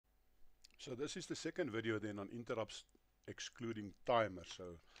So this is the second video then on interrupts excluding timer.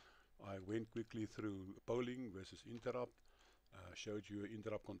 So I went quickly through polling versus interrupt, showed you an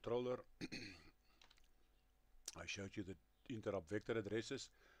interrupt controller, I showed you the interrupt vector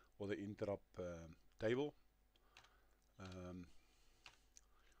addresses or the interrupt table,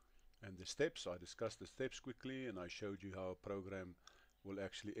 and the steps. I discussed the steps quickly, and I showed you how a program will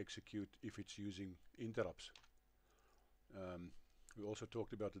actually execute if it's using interrupts. We also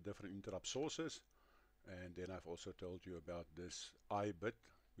talked about the different interrupt sources, and then I've also told you about this I bit,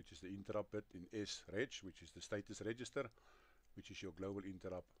 which is the interrupt bit in SReg, which is the status register, which is your global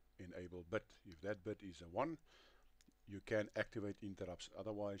interrupt enable bit. If that bit is a 1, you can activate interrupts.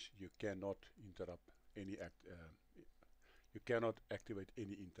 Otherwise, you cannot activate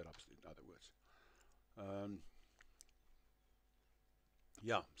any interrupts, in other words.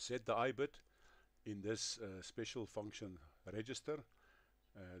 Yeah, set the I bit in this special function register.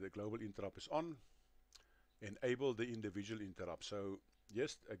 The global interrupt is on. Enable the individual interrupt. So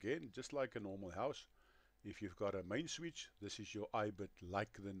yes, again, just like a normal house, if you've got a main switch, this is your I bit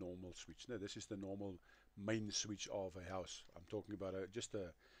like the normal switch. Now, this is the normal main switch of a house. I'm talking about just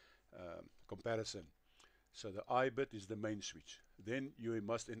a comparison. So the I bit is the main switch. Then you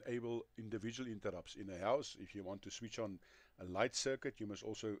must enable individual interrupts in a house. If you want to switch on a light circuit, you must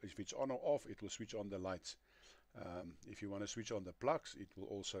also, if it's on or off, it will switch on the lights. If you want to switch on the plugs, it will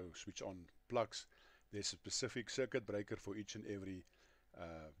also switch on plugs. There's a specific circuit breaker for each and every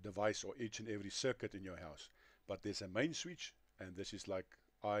device or each and every circuit in your house. But there's a main switch, and this is like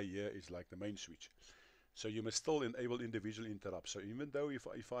I here is like the main switch. So you must still enable individual interrupts. So even though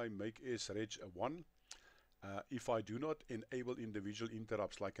if I make SReg a 1, if I do not enable individual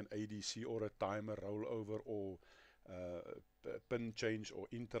interrupts like an ADC or a timer rollover or pin change or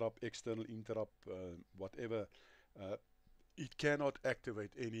interrupt, external interrupt, whatever, it cannot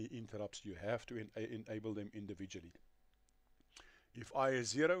activate any interrupts. You have to enable them individually. If I is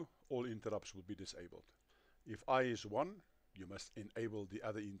 0, all interrupts will be disabled. If I is 1, you must enable the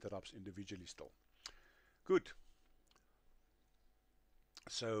other interrupts individually still. Good.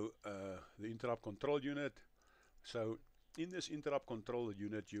 So the interrupt control unit. So in this interrupt control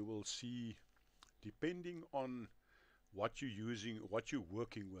unit, you will see, depending on what you're using, what you're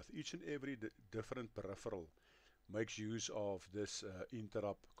working with, each and every different peripheral makes use of this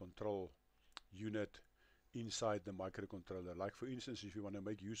interrupt control unit inside the microcontroller. Like for instance, if you want to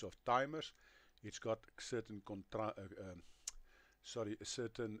make use of timers, it's got certain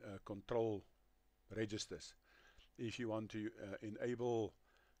control registers. If you want to enable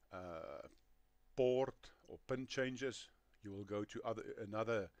port or pin changes, you will go to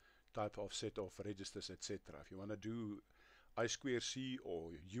another type of set of registers, etc. If you want to do I2C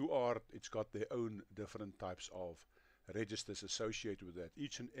or UART, it's got their own different types of registers associated with that.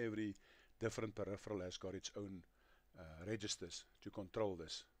 Each and every different peripheral has got its own registers to control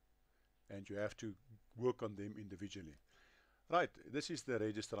this, and you have to work on them individually. Right, this is the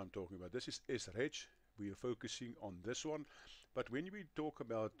register I'm talking about. This is SReg. We are focusing on this one, but when we talk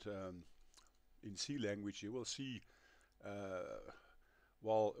about in C language, you will see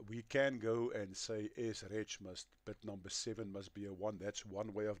well, we can go and say SReg bit number 7 must be a 1. That's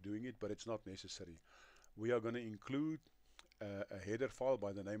one way of doing it, but it's not necessary. We are going to include a header file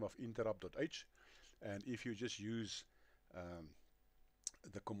by the name of interrupt.h, and if you just use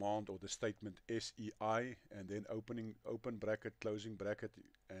the command or the statement SEI and then open bracket, closing bracket,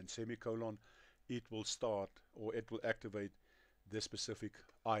 and semicolon, it will start, or it will activate this specific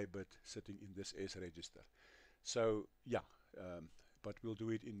I bit sitting in this S register. So yeah, but we'll do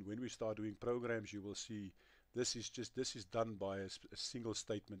it when we start doing programs. You will see this is done by a single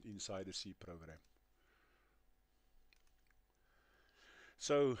statement inside a C program.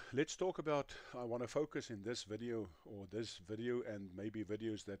 So let's talk about, I want to focus in this video, or this video and maybe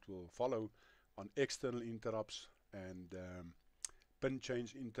videos that will follow, on external interrupts and pin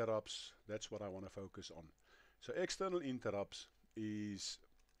change interrupts. That's what I want to focus on. So external interrupts is,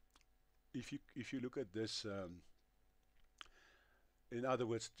 if you look at this, in other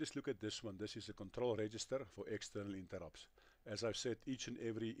words, just look at this one. This is a control register for external interrupts. As I've said, each and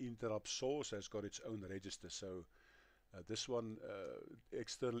every interrupt source has got its own register. So this one,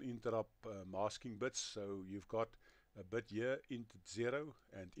 external interrupt masking bits. So you've got a bit here, int 0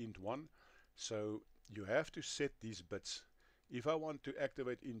 and int 1. So you have to set these bits. If I want to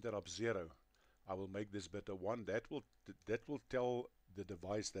activate interrupt 0, I will make this bit a 1. That will tell the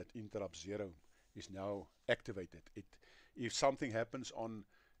device that interrupt 0 is now activated. If something happens on,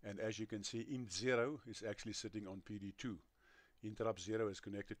 and as you can see, int 0 is actually sitting on PD2. Interrupt 0 is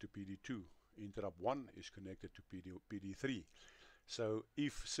connected to PD2. Interrupt 1 is connected to PD3. So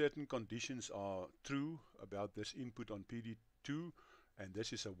if certain conditions are true about this input on PD2, and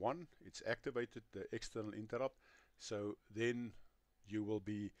this is a 1, it's activated the external interrupt, so then you will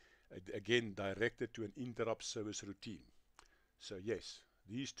be again directed to an interrupt service routine. So yes,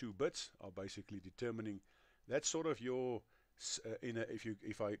 these 2 bits are basically determining, that's sort of your,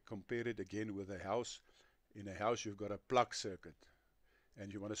 if I compare it again with a house, in a house you've got a plug circuit,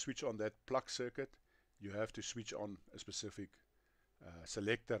 and you want to switch on that plug circuit, you have to switch on a specific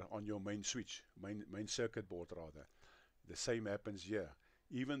selector on your main switch, main circuit board rather. The same happens here.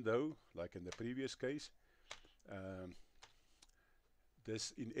 Even though, like in the previous case,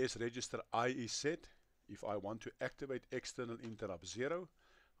 this in S register I is set, if I want to activate external interrupt 0,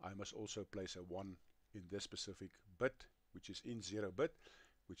 I must also place a 1 in this specific bit, which is in 0 bit,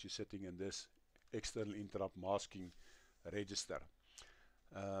 which is sitting in this external interrupt masking register.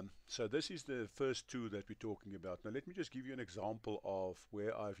 So this is the first 2 that we're talking about. Now let me just give you an example of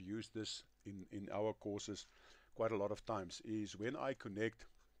where I've used this in our courses quite a lot of times, is when I connect,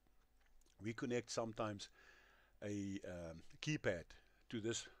 we connect sometimes a keypad to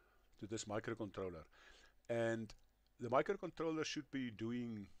this microcontroller, and the microcontroller should be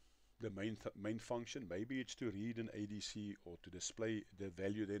doing the main function. Maybe it's to read an ADC or to display the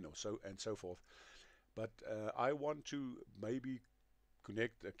value then, or so and so forth. But I want to maybe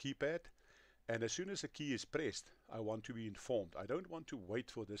connect a keypad, and as soon as a key is pressed, I want to be informed. I don't want to wait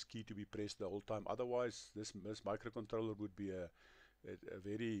for this key to be pressed the whole time. Otherwise, this microcontroller would be a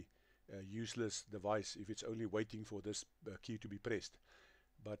very useless device if it's only waiting for this key to be pressed.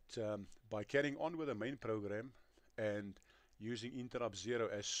 But by carrying on with the main program and using interrupt 0,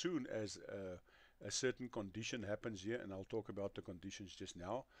 as soon as a certain condition happens here, and I'll talk about the conditions just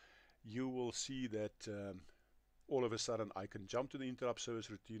now, you will see that all of a sudden I can jump to the interrupt service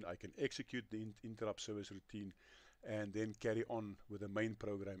routine, I can execute the interrupt service routine, and then carry on with the main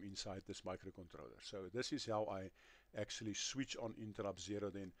program inside this microcontroller. So this is how I actually switch on interrupt 0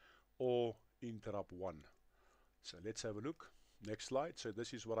 then, or interrupt 1. So let's have a look. Next slide. So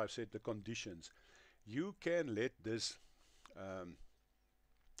this is what I've said, the conditions. You can let this,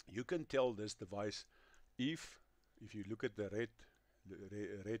 you can tell this device, if you look at the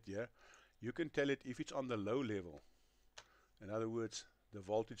red here, you can tell it if it's on the low level. In other words, the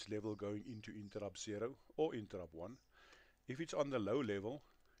voltage level going into interrupt 0 or interrupt 1. If it's on the low level,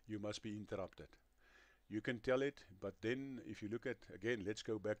 you must be interrupted. You can tell it, but then if you look at, again, let's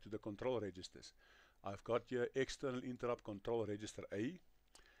go back to the control registers. I've got here external interrupt control register A,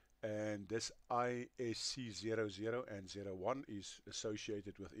 and this ISC00 and 01 is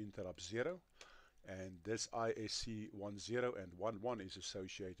associated with interrupt 0, and this ISC10 and 11 is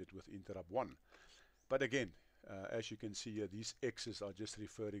associated with interrupt 1. But again, as you can see here, these X's are just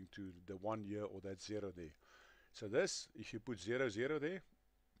referring to the 1 here or that 0 there. So this, if you put 00 there,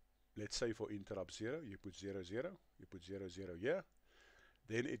 let's say for interrupt 0, you put 00, you put 00 here,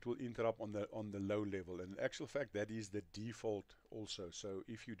 then it will interrupt on the low level. And in actual fact, that is the default also. So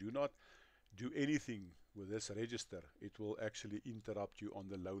if you do not do anything with this register, it will actually interrupt you on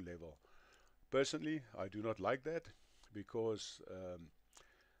the low level. Personally, I do not like that, because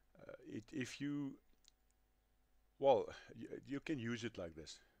if you, well, you can use it like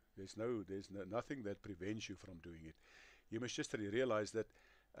this. There's nothing that prevents you from doing it. You must just realize that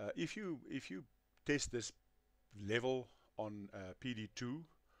if you test this level on PD2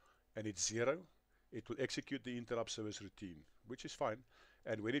 and it's 0, it will execute the interrupt service routine, which is fine.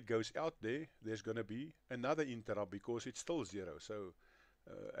 And when it goes out there, there's going to be another interrupt because it's still 0. So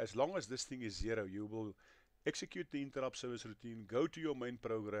as long as this thing is 0, you will execute the interrupt service routine, go to your main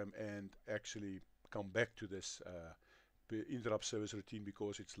program, and actually come back to this interrupt service routine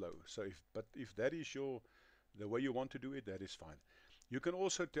because it's low. So if that is the way you want to do it, that is fine. You can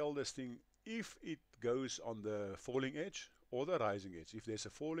also tell this thing if it goes on the falling edge or the rising edge. If there's a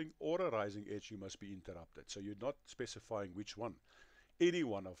falling or a rising edge, you must be interrupted. So you're not specifying which one. Any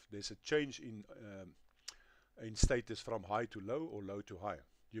one of, there's a change in status from high to low or low to high,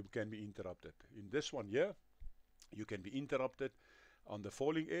 you can be interrupted. In this one here, you can be interrupted on the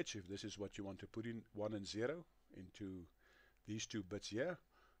falling edge if this is what you want to put in 1 and 0 into these 2 bits here,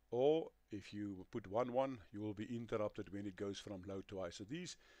 or if you put 1 1, you will be interrupted when it goes from low to high. So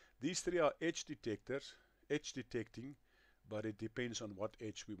these 3 are edge detectors, edge detecting, but it depends on what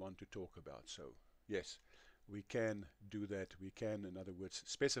edge we want to talk about. So yes, we can do that. We can, in other words,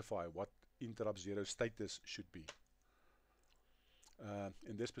 specify what interrupt 0 status should be.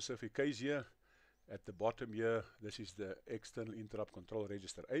 In this specific case here, at the bottom here, this is the external interrupt control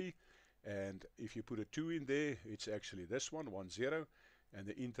register A, and if you put a 2 in there, it's actually this one, 1 0, and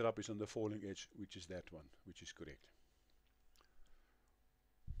the interrupt is on the falling edge, which is that one, which is correct.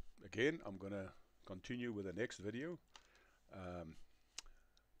 again, I'm going to continue with the next video,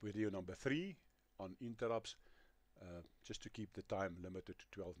 video number 3 on interrupts, just to keep the time limited to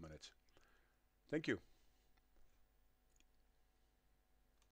 12 minutes. Thank you.